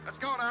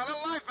go now. A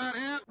little life out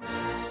here.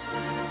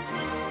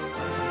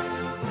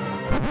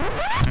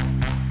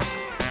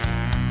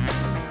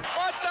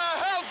 What the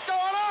hell's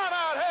going on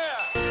out here?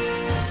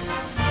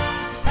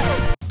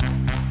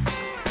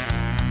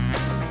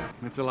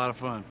 It's a lot of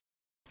fun.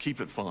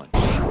 Keep it fun.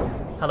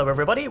 Hello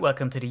everybody,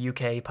 welcome to the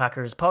UK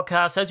Packers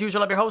podcast. As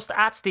usual, I'm your host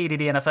at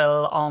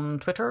SteedyDNFL on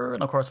Twitter,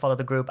 and of course follow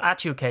the group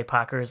at UK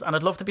Packers. And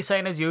I'd love to be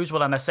saying as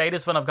usual, and I say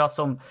this when I've got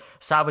some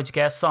savage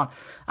guests on,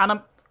 and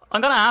I'm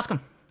going to ask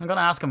him,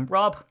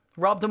 Rob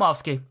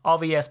Domofsky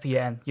of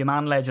ESPN, your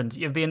man legend.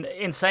 You've been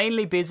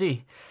insanely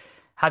busy.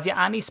 Have you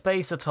any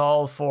space at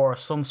all for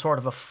some sort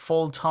of a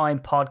full-time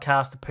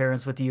podcast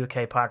appearance with the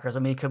UK Packers? I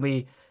mean,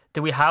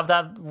 do we have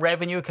that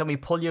revenue? Can we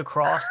pull you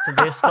across to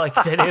this like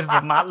they did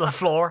with Matt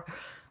LaFleur?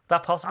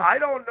 That possible? I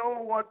don't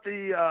know what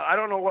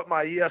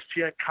my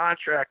ESPN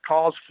contract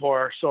calls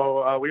for,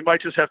 so we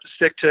might just have to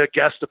stick to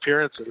guest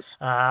appearances.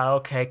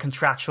 Okay,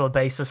 contractual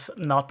basis,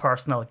 not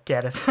personal.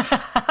 Get it?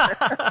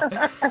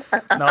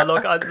 No,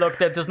 look.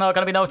 There's not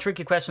going to be no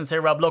tricky questions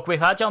here, Rob. Look, we've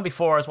had you on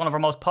before. It's one of our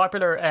most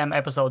popular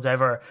episodes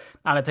ever,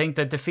 and I think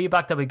that the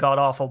feedback that we got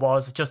off it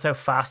was just how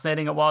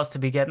fascinating it was to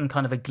be getting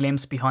kind of a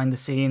glimpse behind the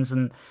scenes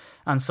and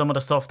some of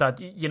the stuff that,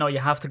 you know, you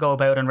have to go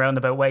about in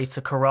roundabout ways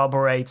to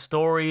corroborate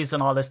stories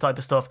and all this type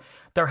of stuff.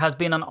 There has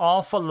been an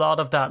awful lot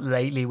of that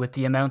lately with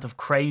the amount of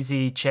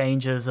crazy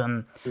changes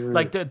and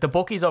like the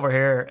bookies over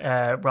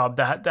here, Rob,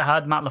 they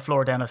had Matt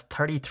LaFleur down as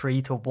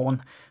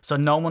 33-1, so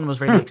no one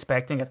was really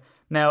expecting it.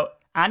 Now,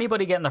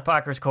 anybody getting their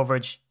Packers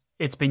coverage,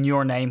 it's been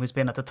your name who's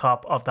been at the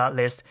top of that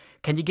list.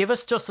 Can you give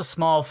us just a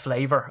small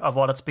flavour of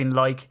what it's been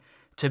like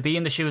to be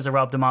in the shoes of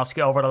Rob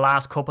Domofsky over the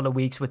last couple of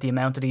weeks with the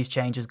amount of these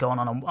changes going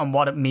on and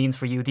what it means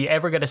for you? Do you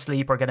ever get a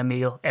sleep or get a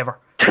meal, ever?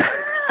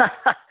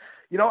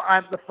 You know,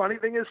 the funny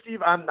thing is,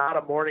 Steve, I'm not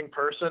a morning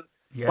person.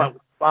 Yeah.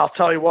 But I'll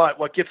tell you what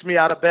gets me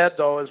out of bed,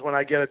 though, is when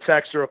I get a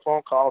text or a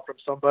phone call from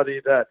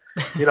somebody that,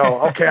 you know,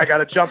 okay, I got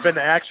to jump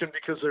into action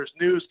because there's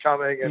news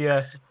coming. And,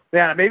 yeah.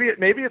 Man,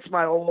 maybe it's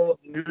my old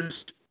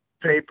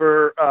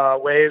newspaper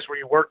ways where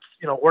you work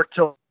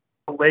till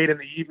late in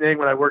the evening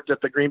when I worked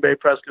at the Green Bay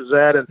Press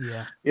Gazette, and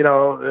you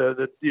know,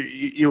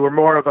 you were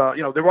more of a,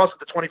 you know, there wasn't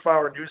the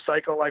 24-hour news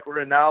cycle like we're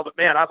in now. But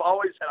man, I've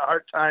always had a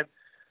hard time,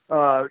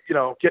 you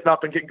know, getting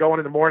up and getting going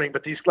in the morning.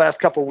 But these last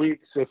couple of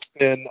weeks, it's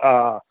been,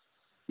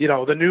 you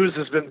know, the news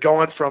has been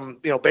going from,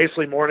 you know,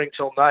 basically morning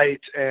till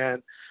night.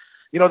 And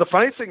you know, the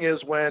funny thing is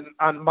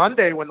on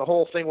Monday when the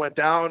whole thing went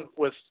down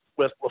with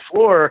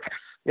LaFleur,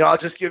 you know, I'll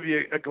just give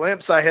you a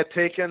glimpse. I had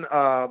taken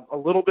a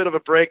little bit of a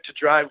break to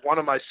drive one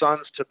of my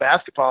sons to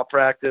basketball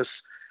practice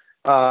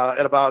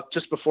at about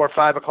just before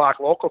 5 o'clock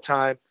local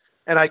time.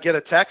 And I get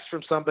a text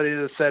from somebody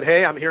that said,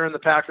 hey, I'm hearing the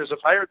Packers have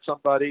hired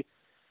somebody.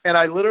 And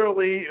I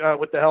literally,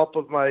 with the help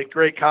of my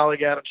great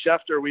colleague, Adam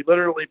Schefter, we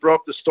literally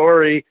broke the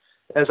story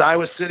as I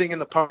was sitting in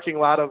the parking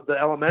lot of the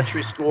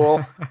elementary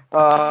school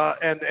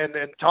and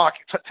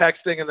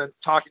texting and then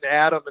talking to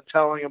Adam and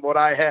telling him what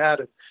I had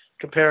and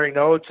comparing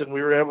notes, and we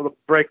were able to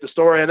break the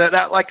story. And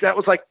that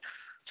was like,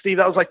 Steve,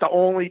 that was like the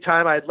only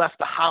time I had left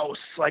the house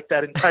like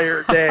that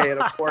entire day.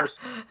 And of course,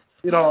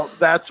 you know,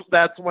 that's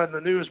when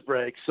the news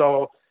breaks.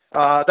 So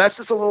that's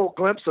just a little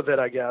glimpse of it,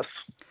 I guess.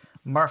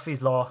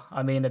 Murphy's Law.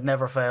 I mean, it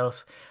never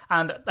fails.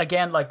 And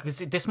again, like,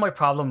 this is my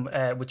problem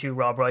with you,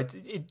 Rob, right?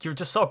 You're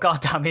just so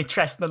goddamn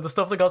interesting, and the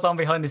stuff that goes on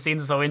behind the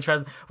scenes is so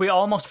interesting. We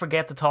almost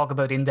forget to talk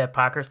about in-depth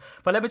Packers.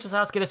 But let me just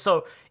ask you this.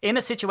 So in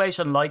a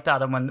situation like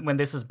that, and when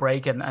this is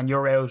breaking and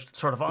you're out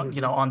sort of on, you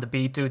know, on the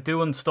beat,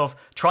 doing stuff,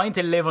 trying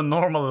to live a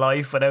normal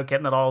life without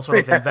getting it all sort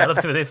of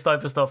enveloped with this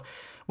type of stuff,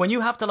 when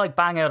you have to like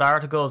bang out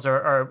articles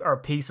or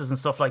pieces and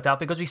stuff like that,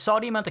 because we saw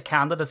the amount of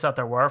candidates that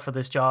there were for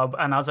this job,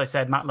 and as I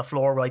said, Matt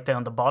LaFleur right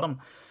down the bottom.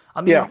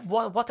 I mean,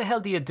 what the hell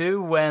do you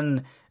do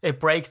when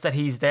it breaks that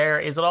he's there?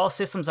 Is it all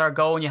systems are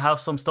go and you have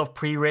some stuff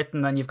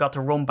pre-written and you've got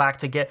to run back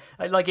to get,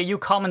 like, are you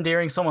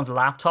commandeering someone's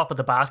laptop at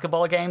the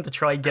basketball game to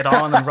try and get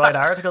on and write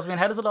articles? I mean,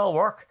 how does it all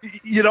work?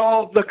 You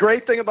know, the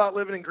great thing about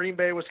living in Green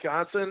Bay,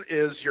 Wisconsin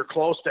is you're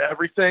close to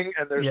everything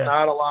and there's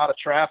not a lot of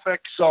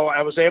traffic. So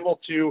I was able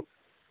to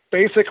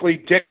basically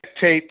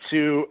dictate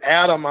to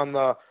Adam on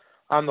the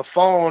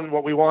phone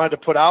what we wanted to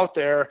put out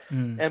there.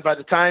 And by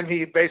the time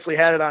he basically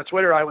had it on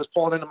Twitter, I was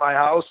pulling into my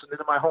house and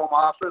into my home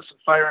office and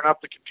firing up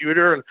the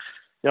computer. And,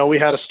 you know, we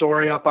had a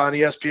story up on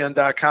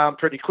ESPN.com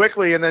pretty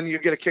quickly, and then you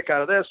get a kick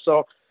out of this.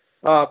 So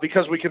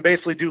because we can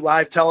basically do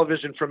live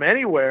television from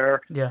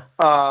anywhere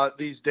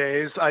these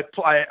days, I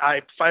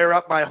fire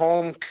up my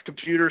home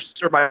computer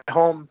or my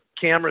home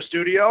camera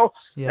studio,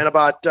 and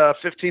about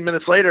 15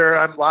 minutes later,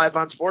 I'm live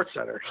on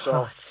SportsCenter.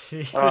 So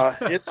it's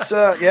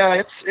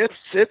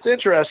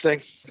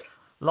interesting.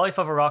 Life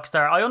of a rock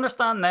star. I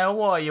understand now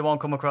why you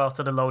won't come across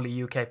to the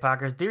lowly UK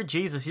Packers. Dear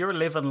Jesus, you're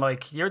living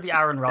like you're the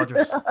Aaron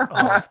Rodgers of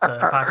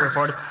the Packer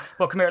reporters.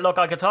 But come here, look,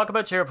 I could talk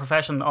about your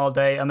profession all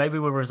day, and maybe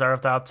we'll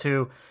reserve that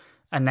to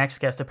a next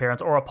guest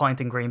appearance or a point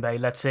in Green Bay.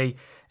 Let's see.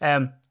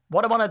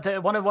 What I want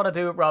to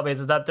do, Rob,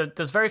 is that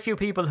there's very few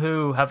people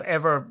who have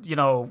ever,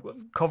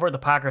 covered the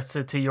Packers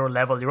to your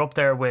level. You're up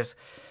there with,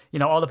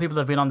 all the people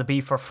that have been on the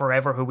beat for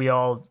forever, who we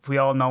all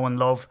know and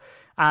love.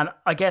 And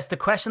I guess the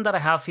question that I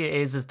have for you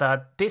is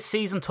that this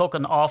season took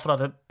an awful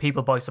lot of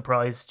people by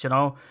surprise,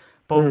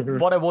 But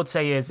what I would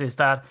say is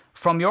that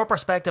from your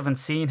perspective and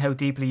seeing how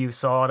deeply you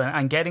saw it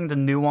and getting the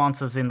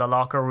nuances in the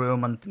locker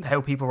room and how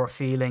people were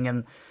feeling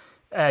and,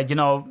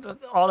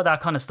 all of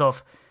that kind of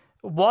stuff,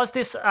 was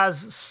this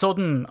as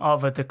sudden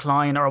of a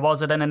decline, or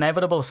was it an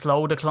inevitable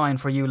slow decline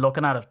for you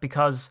looking at it?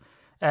 Because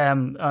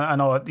I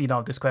know,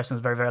 this question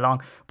is very, very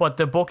long, but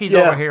the bookies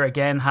over here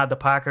again had the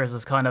Packers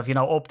as kind of,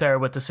 up there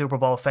with the Super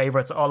Bowl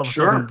favorites. All of a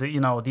sudden,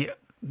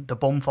 the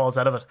bum falls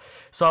out of it.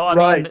 So,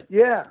 I mean,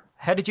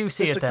 how did you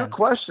see it then? It's a good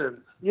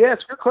question. Yeah,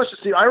 it's a good question.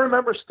 See, I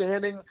remember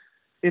standing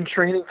in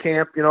training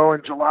camp,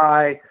 in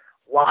July,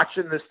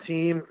 watching this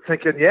team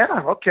thinking,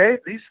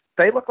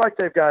 they look like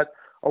they've got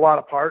a lot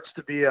of parts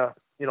to be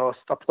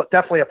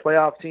definitely a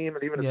playoff team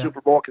and even a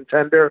Super Bowl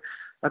contender.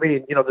 I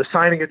mean, the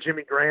signing of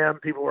Jimmy Graham,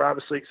 people were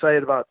obviously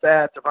excited about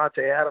that.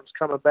 Devontae Adams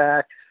coming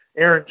back,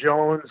 Aaron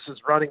Jones is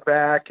running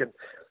back, and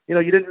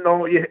you didn't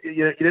know you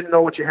didn't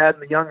know what you had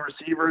in the young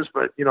receivers,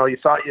 but you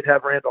thought you'd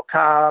have Randall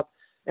Cobb.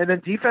 And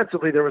then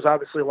defensively, there was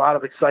obviously a lot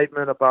of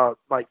excitement about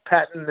Mike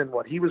Pettin and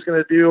what he was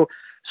going to do.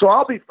 So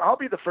I'll be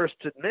the first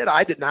to admit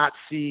I did not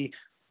see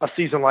a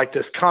season like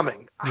this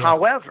coming. Yeah.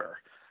 However,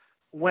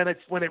 when it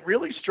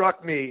really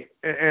struck me,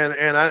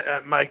 and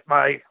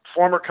my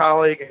former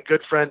colleague and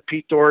good friend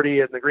Pete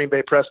Doherty at the Green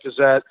Bay Press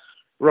Gazette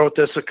wrote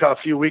this a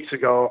few weeks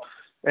ago,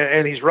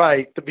 and he's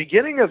right. The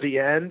beginning of the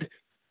end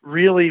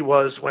really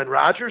was when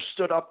Rodgers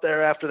stood up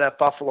there after that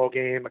Buffalo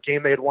game, a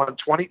game they had won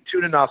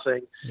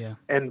 22-0,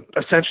 and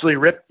essentially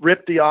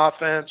ripped the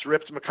offense,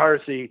 ripped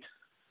McCarthy.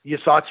 You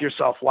thought to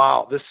yourself,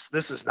 "Wow, this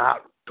is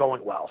not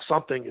going well.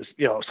 Something's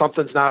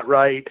not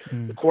right."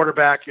 The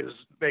quarterback is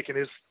making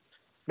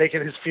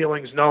his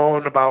feelings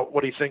known about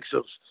what he thinks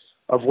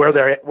of where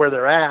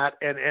they're at,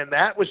 and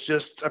that was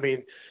just, I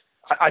mean,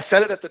 I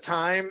said it at the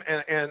time,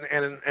 and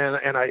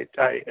I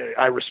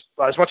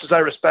as much as I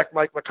respect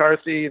Mike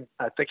McCarthy, and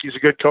I think he's a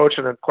good coach,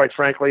 and then quite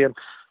frankly, I'm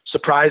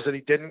surprised that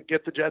he didn't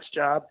get the Jets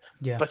job.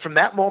 Yeah. But from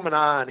that moment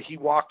on, he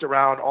walked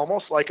around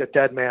almost like a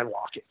dead man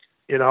walking.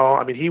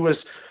 I mean, he was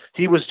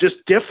just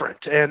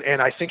different,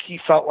 and I think he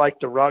felt like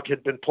the rug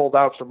had been pulled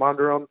out from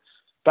under him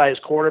by his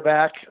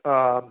quarterback.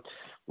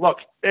 Look,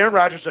 Aaron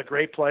Rodgers is a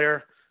great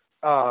player.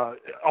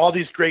 All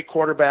these great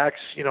quarterbacks,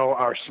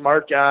 are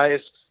smart guys.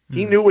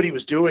 He knew what he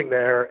was doing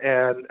there,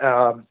 and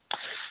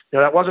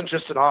that wasn't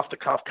just an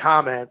off-the-cuff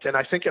comment. And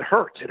I think it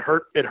hurt. It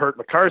hurt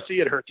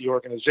McCarthy. It hurt the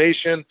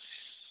organization.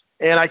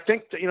 And I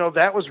think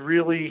that was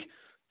really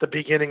the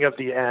beginning of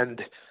the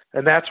end.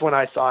 And that's when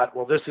I thought,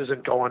 well, this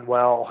isn't going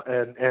well,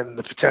 and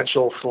the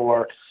potential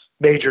for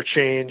major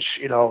change,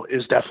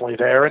 is definitely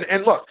there.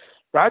 And look,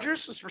 Rodgers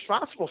is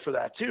responsible for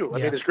that too. I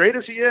mean, as great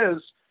as he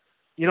is,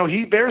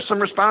 he bears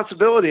some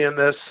responsibility in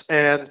this,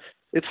 and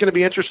it's going to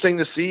be interesting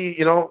to see,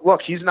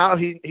 look,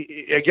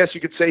 I guess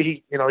you could say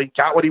he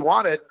got what he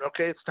wanted.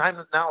 Okay. It's time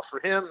now for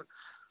him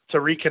to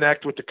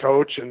reconnect with the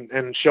coach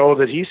and show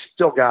that he's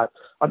still got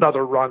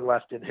another run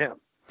left in him.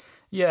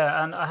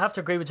 Yeah, and I have to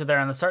agree with you there,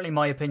 and it's certainly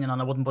my opinion,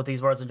 and I wouldn't put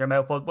these words in your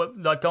mouth, but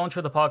like going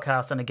through the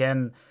podcast, and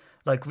again,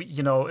 like,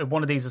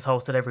 one of these is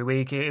hosted every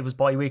week. It was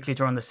bi-weekly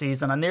during the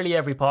season, and nearly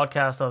every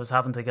podcast I was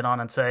having to get on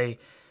and say,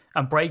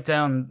 and break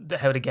down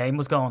how the game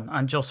was going,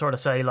 and just sort of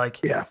say, like,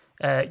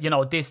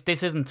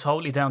 this isn't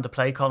totally down to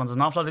play calling. There's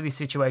an awful lot of these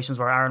situations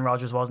where Aaron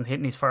Rodgers wasn't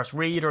hitting his first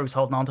read, or he was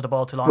holding on to the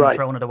ball too long and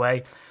throwing it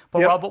away.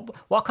 But Rob,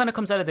 what kind of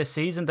comes out of this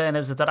season then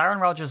is that Aaron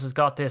Rodgers has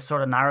got this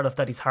sort of narrative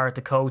that he's hard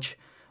to coach.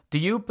 Do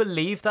you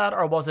believe that,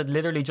 or was it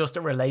literally just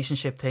a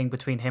relationship thing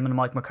between him and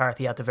Mike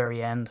McCarthy at the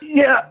very end?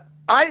 Yeah,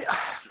 I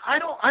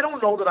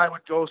don't know that I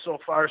would go so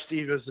far,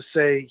 Steve, as to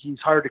say he's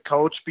hard to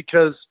coach,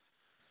 because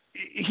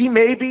he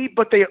may be,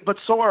 but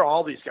so are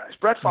all these guys.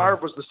 Brett Favre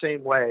was the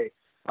same way.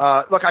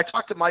 Look, I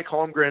talked to Mike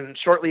Holmgren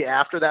shortly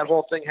after that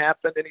whole thing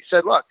happened, and he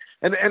said, look,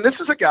 and this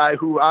is a guy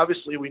who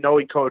obviously we know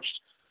he coached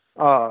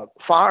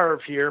Favre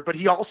here, but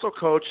he also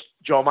coached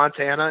Joe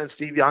Montana and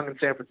Steve Young in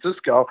San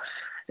Francisco.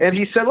 And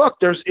he said, look,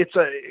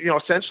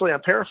 essentially,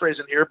 I'm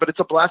paraphrasing here, but it's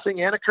a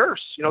blessing and a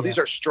curse. These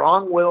are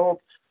strong-willed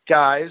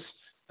guys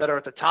that are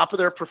at the top of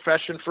their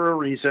profession for a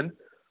reason.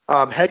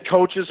 Head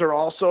coaches are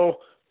also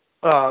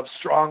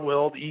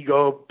strong-willed,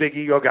 big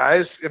ego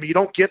guys. I mean, you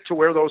don't get to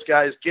where those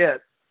guys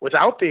get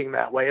without being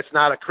that way. It's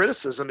not a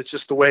criticism. It's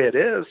just the way it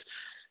is.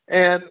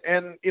 And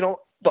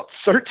look,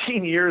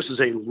 13 years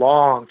is a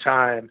long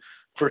time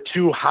for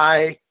two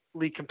highly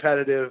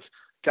competitive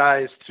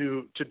guys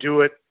to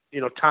do it,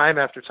 time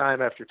after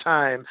time after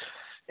time.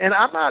 And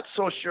I'm not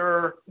so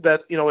sure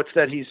that, it's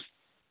that he's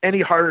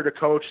any harder to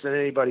coach than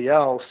anybody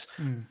else.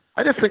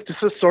 I just think this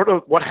is sort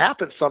of what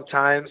happens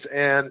sometimes.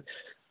 And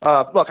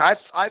look,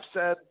 I've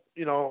said,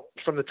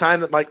 from the time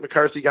that Mike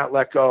McCarthy got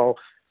let go,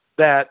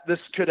 that this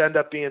could end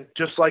up being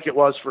just like it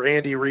was for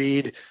Andy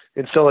Reid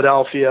in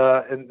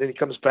Philadelphia. And then he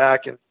comes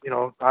back and,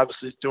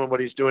 obviously he's doing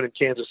what he's doing in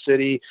Kansas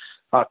City.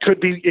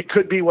 It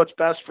could be what's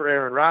best for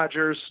Aaron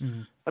Rodgers.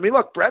 I mean,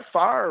 look, Brett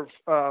Favre.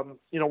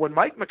 When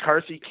Mike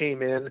McCarthy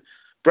came in,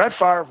 Brett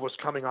Favre was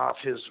coming off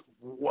his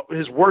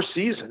worst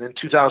season in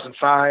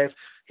 2005.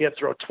 He had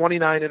thrown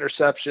 29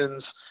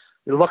 interceptions.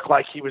 It looked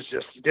like he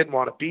didn't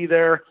want to be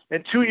there.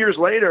 And 2 years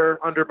later,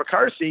 under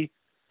McCarthy,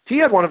 he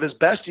had one of his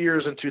best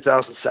years in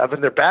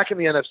 2007. They're back in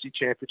the NFC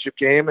Championship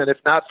game, and if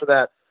not for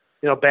that,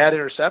 bad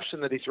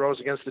interception that he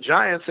throws against the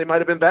Giants, they might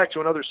have been back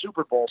to another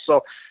Super Bowl.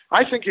 So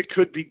I think it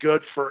could be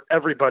good for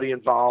everybody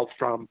involved,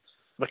 from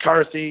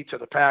McCarthy to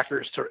the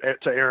Packers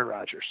to Aaron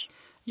Rodgers.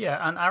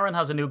 Yeah, and Aaron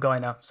has a new guy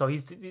now. So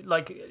he's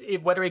like,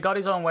 whether he got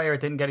his own way or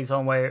didn't get his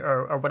own way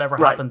or whatever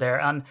happened there.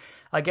 And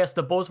I guess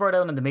the buzzword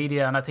out in the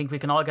media, and I think we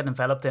can all get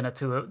enveloped in it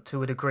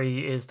to a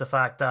degree, is the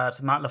fact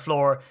that Matt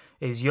LaFleur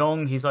is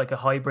young. He's like a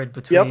hybrid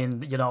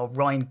between,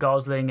 Ryan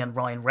Gosling and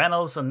Ryan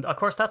Reynolds. And of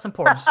course, that's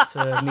important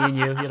to me and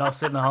you,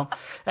 sitting at home.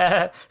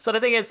 So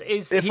the thing is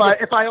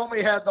if I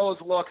only had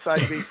those looks,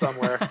 I'd be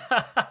somewhere.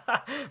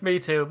 Me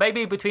too.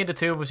 Maybe between the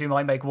two of us, we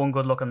might make one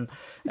good looking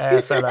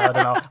fella. I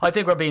don't know. I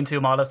think we're being too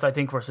modest. I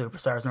think we're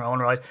superstars in our own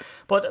right.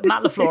 But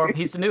Matt LaFleur,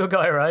 he's the new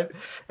guy, right?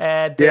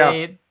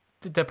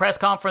 The press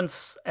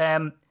conference,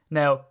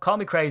 now, call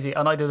me crazy,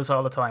 and I do this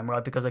all the time,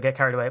 right, because I get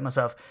carried away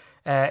myself.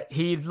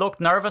 He looked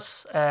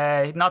nervous.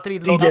 Not that he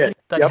looked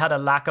he had a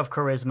lack of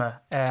charisma.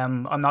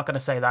 I'm not going to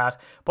say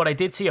that. But I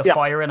did see a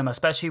fire in him,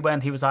 especially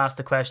when he was asked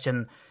the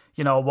question,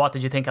 what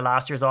did you think of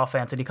last year's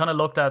offense? And he kind of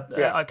looked at,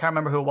 I can't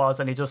remember who it was,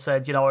 and he just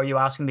said, are you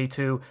asking me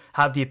to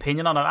have the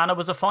opinion on it? And it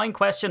was a fine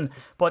question,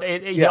 but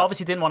he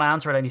obviously didn't want to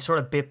answer it, and he sort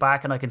of bit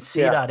back, and I can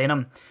see that in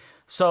him.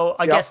 So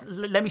I guess,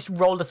 let me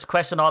roll this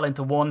question all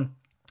into one.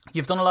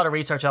 You've done a lot of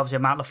research, obviously,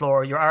 on Matt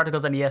LaFleur. Your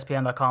articles on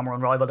ESPN.com are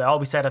unrivaled. I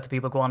always say that to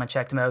people, go on and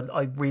check them out.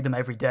 I read them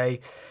every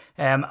day.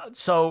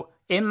 So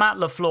in Matt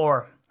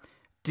LaFleur,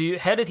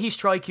 how did he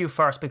strike you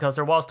first? Because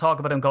there was talk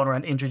about him going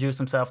around and introduce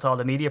himself to all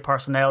the media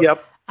personnel.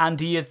 And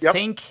do you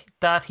think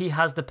that he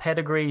has the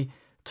pedigree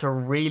to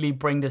really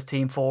bring this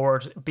team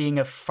forward, being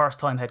a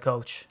first-time head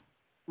coach?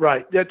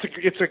 Right.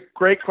 It's a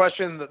great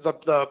question.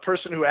 The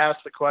person who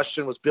asked the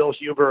question was Bill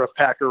Huber of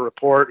Packer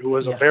Report, who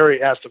was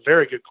asked a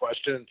very good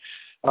question.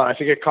 I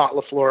think it caught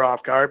LaFleur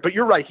off guard. But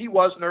you're right. He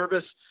was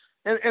nervous,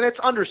 and it's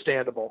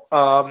understandable.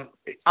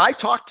 I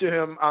talked to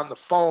him on the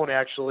phone,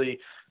 actually,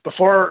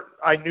 before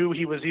I knew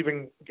he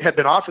had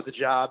been offered the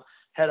job.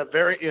 Had a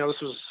very,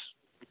 this was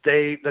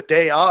the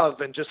day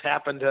of, and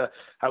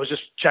I was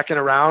just checking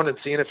around and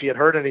seeing if he had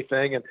heard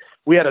anything. And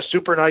we had a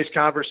super nice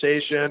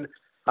conversation.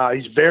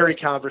 He's very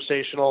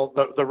conversational.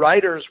 The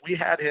writers, we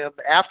had him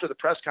after the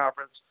press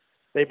conference.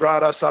 They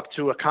brought us up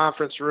to a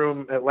conference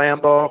room at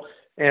Lambeau,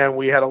 and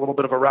we had a little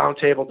bit of a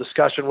roundtable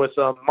discussion with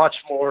them, much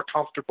more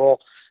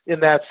comfortable in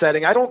that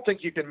setting. I don't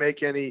think you can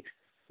make any,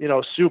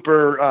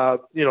 super,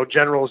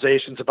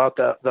 generalizations about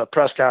the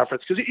press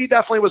conference, because he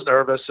definitely was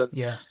nervous. And,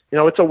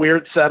 it's a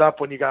weird setup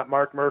when you got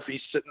Mark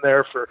Murphy sitting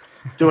there for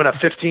doing a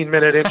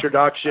 15-minute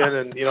introduction,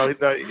 and,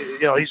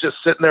 he's just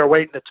sitting there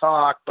waiting to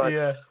talk. But,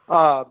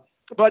 I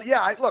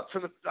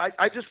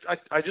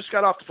just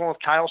got off the phone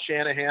with Kyle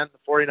Shanahan, the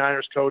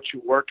 49ers coach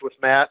who worked with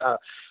Matt,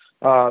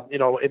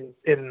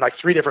 in like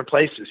 3 different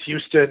places: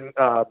 Houston,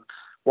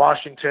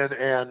 Washington,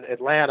 and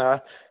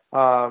Atlanta.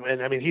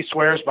 And I mean, he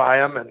swears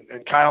by him, and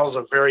Kyle's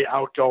a very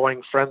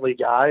outgoing, friendly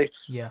guy.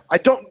 Yeah. I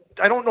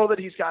don't know that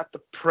he's got the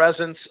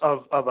presence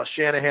of a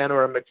Shanahan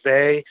or a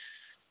McVay,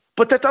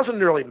 but that doesn't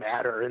really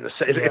matter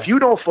if you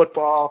know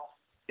football.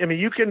 I mean,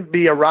 you can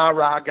be a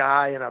rah-rah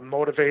guy and a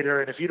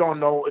motivator, and if you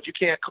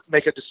can't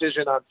make a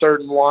decision on 3rd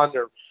and 1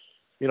 or,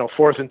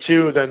 4th and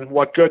 2, then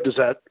what good does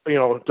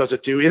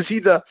it do? Is he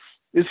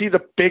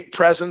the big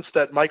presence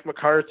that Mike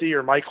McCarthy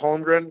or Mike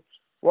Holmgren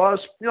was?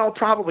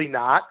 Probably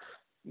not.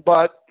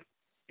 But,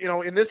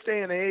 in this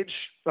day and age,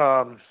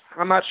 I'm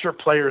not sure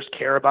players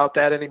care about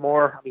that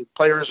anymore. I mean,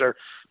 players are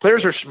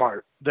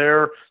smart.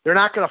 They're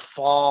not going to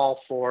fall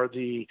for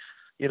the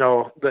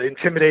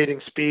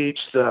intimidating speech,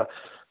 the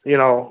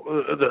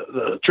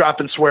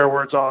dropping swear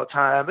words all the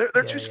time.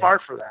 They're too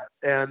smart for that.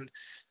 And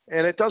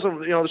it doesn't,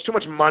 there's too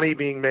much money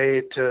being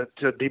made to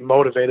be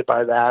motivated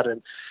by that.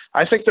 And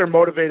I think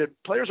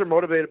players are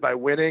motivated by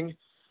winning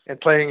and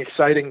playing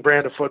exciting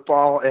brand of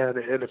football. And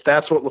if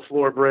that's what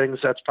LaFleur brings,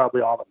 that's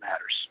probably all that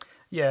matters.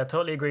 Yeah,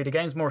 totally agree. The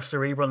game's more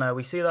cerebral now.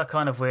 We see that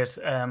kind of with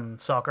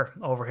soccer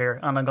over here,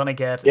 and I'm going to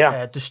get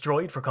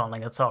destroyed for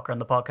calling it soccer on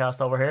the podcast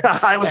over here.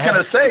 I was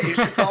going to say, you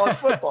should call it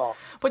football.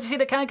 But you see,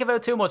 they can't give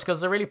out too much because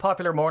there's a really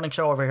popular morning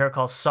show over here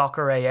called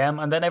Soccer AM,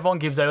 and then everyone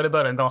gives out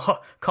about it and going,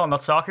 calling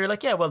that soccer. You're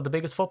like, yeah, well, the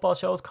biggest football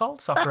show is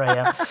called Soccer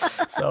AM.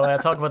 So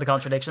talk about the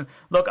contradiction.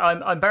 Look,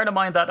 I'm bearing in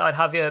mind that I'd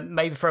have you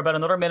maybe for about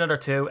another minute or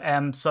two.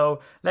 So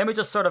let me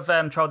just sort of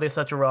throw this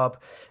at you,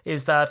 Rob,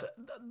 is that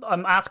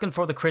I'm asking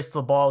for the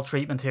crystal ball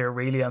treatment here,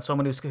 really, and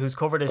someone who's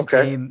covered his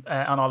team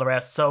and all the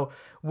rest. So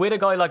with a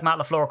guy like Matt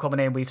LaFleur coming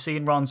in, we've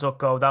seen Ron Zook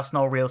go. That's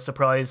no real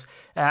surprise.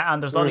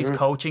 And there's all these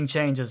coaching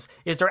changes.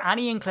 Is there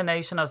any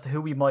inclination as to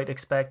who we might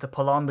expect to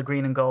pull on the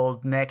green and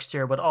gold next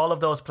year with all of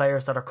those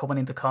players that are coming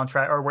into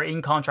contract or were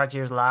in contract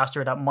years last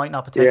year that might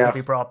not potentially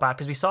be brought back?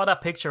 Because we saw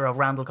that picture of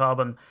Randall Cobb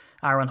and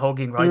Aaron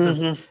Hugging, right?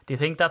 Do you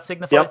think that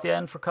signifies the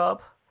end for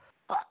Cobb?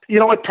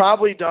 It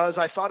probably does.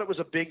 I thought it was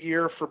a big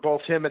year for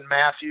both him and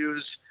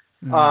Matthews.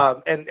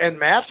 And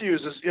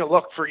Matthews is,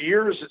 look, for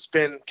years it's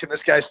been, can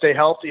this guy stay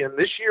healthy? And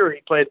this year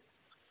he played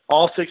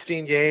all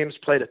 16 games,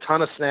 played a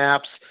ton of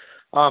snaps,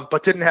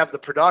 but didn't have the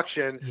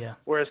production. Yeah.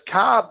 Whereas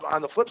Cobb,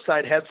 on the flip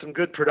side, had some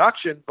good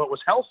production, but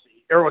was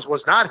healthy, or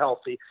was not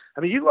healthy.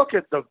 I mean, you look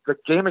at the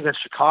game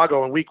against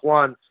Chicago in week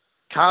 1,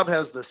 Cobb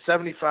has the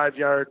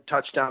 75-yard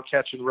touchdown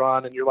catch and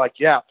run, and you're like,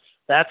 yeah,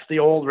 that's the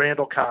old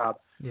Randall Cobb.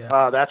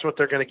 Yeah. That's what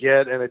they're going to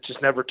get, and it just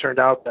never turned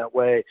out that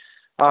way.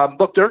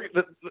 Look,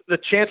 the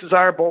chances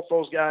are both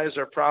those guys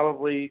are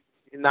probably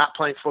not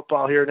playing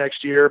football here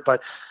next year. But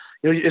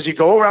as you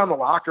go around the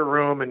locker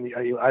room, and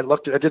I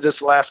did this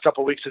the last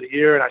couple of weeks of the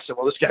year, and I said,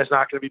 well, this guy's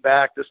not going to be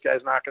back. This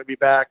guy's not going to be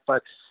back.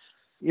 But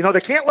they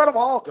can't let them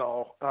all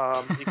go.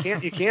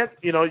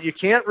 You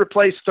can't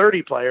replace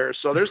 30 players.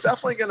 So there's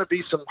definitely going to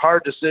be some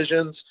hard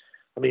decisions.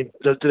 I mean,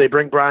 do they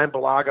bring Brian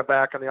Bulaga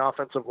back on the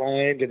offensive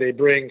line? Do they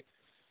bring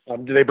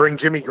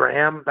Jimmy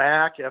Graham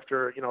back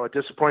after a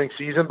disappointing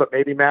season? But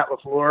maybe Matt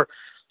LaFleur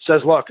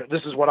says, "Look,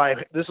 this is what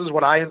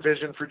I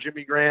envisioned for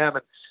Jimmy Graham,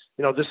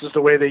 and this is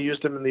the way they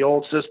used him in the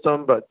old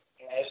system." But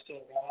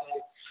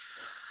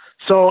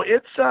so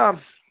it's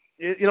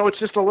it's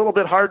just a little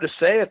bit hard to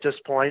say at this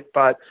point.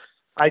 But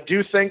I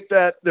do think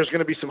that there's going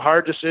to be some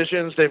hard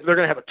decisions. They're going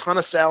to have a ton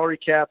of salary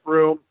cap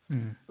room.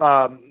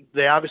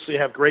 They obviously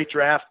have great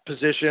draft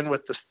position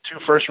with the 2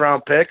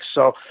 first-round picks.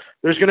 So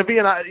there's going to be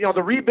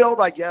the rebuild,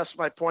 I guess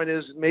my point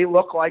is, may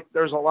look like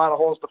there's a lot of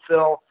holes to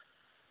fill,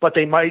 but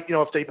they might,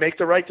 if they make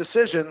the right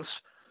decisions,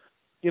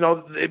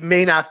 it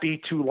may not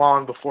be too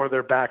long before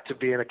they're back to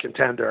being a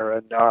contender.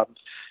 And, I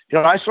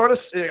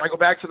go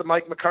back to the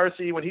Mike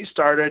McCarthy when he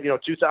started,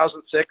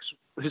 2006,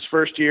 his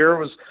first year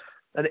was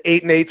an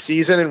 8-8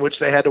 season in which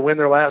they had to win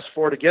their last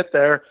 4 to get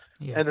there.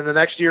 Yeah. And then the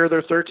next year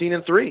they're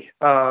 13-3,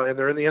 and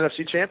they're in the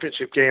NFC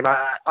Championship game.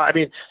 I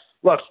mean,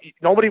 look,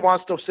 nobody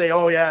wants to say,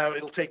 oh yeah,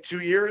 it'll take 2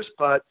 years,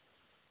 but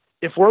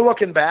if we're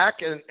looking back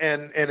and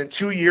in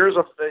 2 years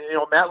of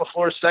Matt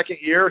LaFleur's second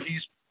year,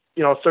 he's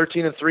 13-3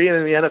 and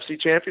in the NFC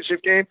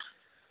Championship game,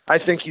 I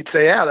think you'd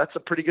say, yeah, that's a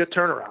pretty good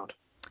turnaround.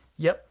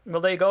 Yep.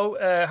 Well, there you go.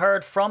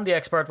 Heard from the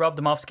expert, Rob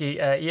Demovsky,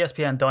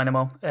 ESPN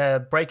Dynamo.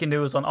 Breaking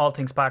news on all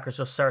things Packers.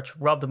 Just search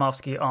Rob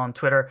Demovsky on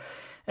Twitter.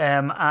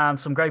 And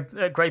some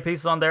great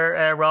pieces on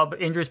there. Rob,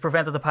 injuries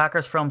prevented the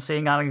Packers from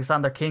seeing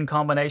Alexander King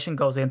combination.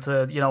 Goes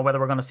into, whether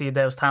we're going to see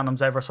those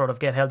tandems ever sort of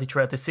get healthy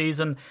throughout the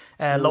season.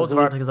 Loads of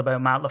articles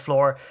about Matt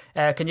LaFleur.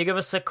 Can you give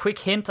us a quick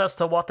hint as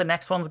to what the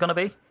next one's going to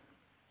be?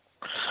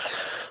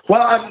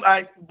 Well,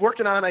 I'm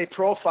working on a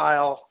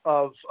profile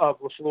of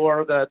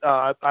LaFleur that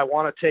I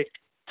want to take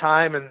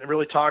time and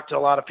really talk to a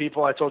lot of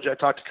people. I told you I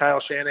talked to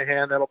Kyle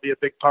Shanahan. That'll be a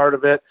big part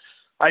of it.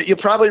 You'll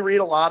probably read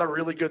a lot of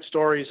really good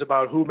stories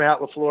about who Matt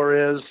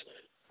LaFleur is,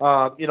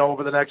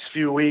 over the next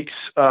few weeks.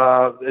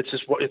 It's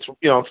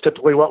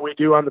typically what we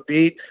do on the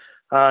beat.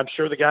 I'm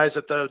sure the guys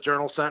at the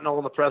Journal-Sentinel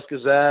and the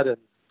Press-Gazette and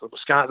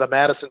the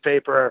Madison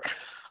paper are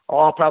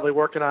all probably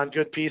working on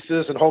good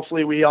pieces, and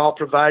hopefully we all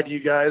provide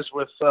you guys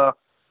with,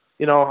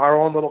 our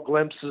own little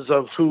glimpses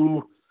of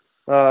who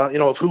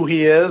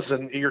he is.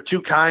 And you're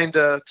too kind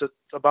to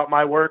about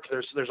my work.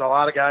 There's a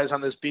lot of guys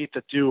on this beat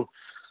that do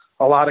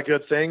a lot of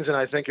good things, and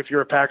I think if you're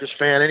a Packers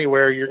fan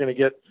anywhere, you're going to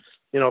get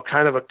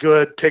kind of a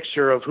good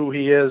picture of who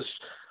he is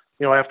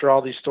after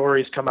all these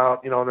stories come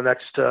out in the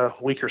next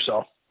week or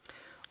so.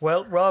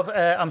 Well, Rob,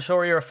 I'm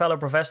sure your fellow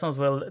professionals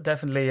will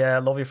definitely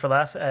love you for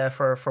that,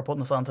 for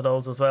putting us onto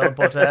those as well.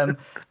 But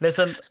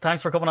listen,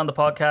 thanks for coming on the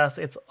podcast.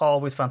 It's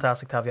always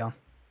fantastic to have you on.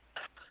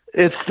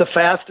 It's the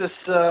fastest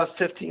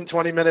 15,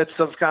 20 minutes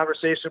of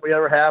conversation we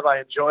ever have. I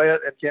enjoy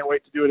it and can't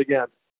wait to do it again.